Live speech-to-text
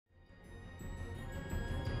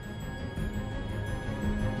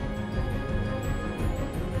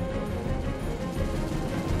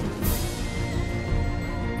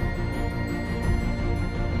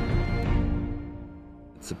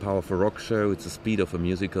the power of a rock show, it's the speed of a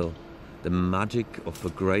musical, the magic of a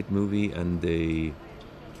great movie, and the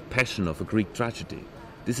passion of a Greek tragedy.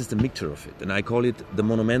 This is the mixture of it, and I call it the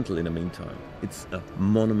monumental in the meantime. It's a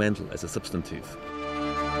monumental as a substantive.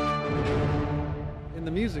 In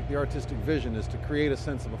the music, the artistic vision is to create a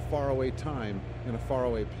sense of a faraway time in a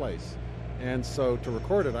faraway place. And so to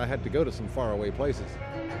record it, I had to go to some faraway places.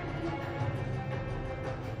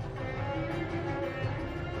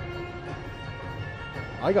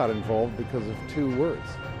 I got involved because of two words,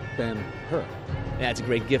 Ben-Hur. Yeah, it's a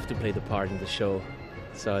great gift to play the part in the show.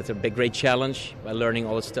 So it's a great challenge by learning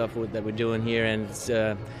all the stuff that we're doing here, and it's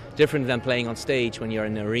different than playing on stage. When you're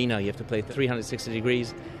in an arena, you have to play 360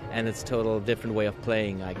 degrees, and it's a total different way of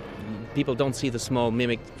playing. Like, people don't see the small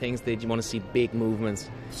mimic things; they want to see big movements.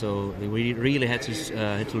 So we really had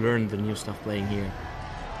to learn the new stuff playing here.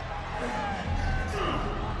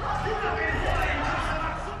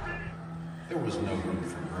 There was no room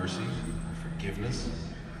for mercy or forgiveness.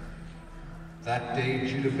 That day,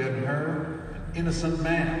 Judah Ben-Hur, an innocent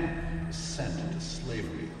man, was sent into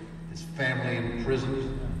slavery, his family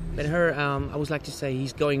imprisoned. Ben-Hur, I would like to say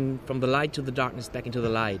he's going from the light to the darkness, back into the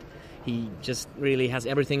light. He just really has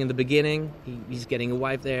everything in the beginning. He's getting a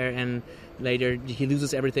wife there, and later he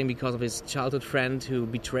loses everything because of his childhood friend who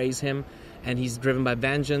betrays him, and he's driven by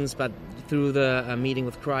vengeance, but through the meeting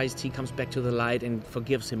with Christ, he comes back to the light and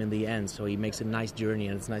forgives him in the end. So he makes a nice journey,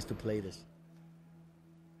 and it's nice to play this.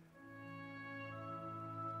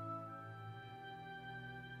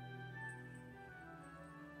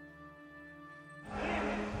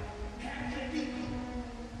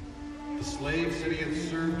 The slave said he had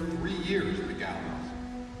served 3 years in the gallows,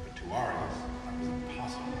 but to Arius, that was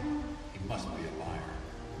impossible. He must be a liar.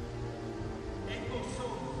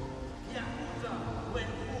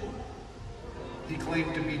 He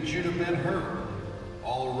claimed to be Judah Ben-Hur,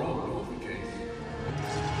 all alone to open the case.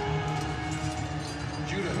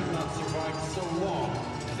 Judah had not survived so long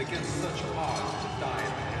and against such odds to die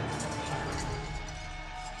at the hands of a pirate.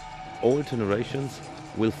 All generations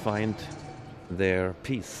will find their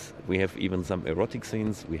peace. We have even some erotic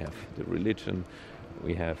scenes, we have the religion,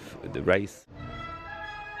 we have the race.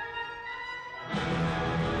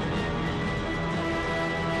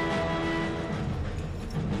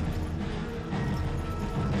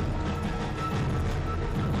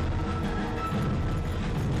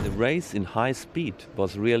 The race in high speed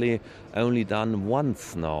was really only done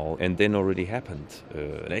once now, and then already happened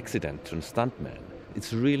an accident to a stuntman.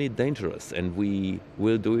 It's really dangerous, and we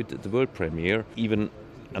will do it at the world premiere, even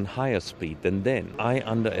on higher speed than then. I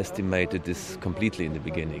underestimated this completely in the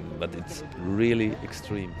beginning, but it's really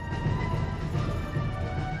extreme.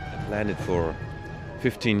 I planned it for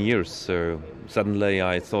 15 years, so suddenly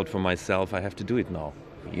I thought for myself, I have to do it now.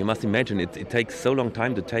 You must imagine, it takes so long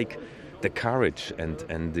time to take the courage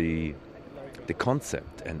and the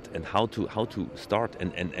concept and how to start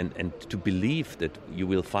and to believe that you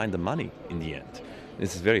will find the money in the end.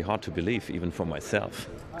 This is very hard to believe, even for myself.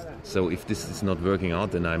 So if this is not working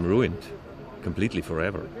out, then I'm ruined completely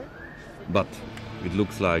forever. But it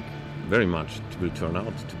looks like very much it will turn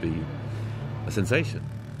out to be a sensation.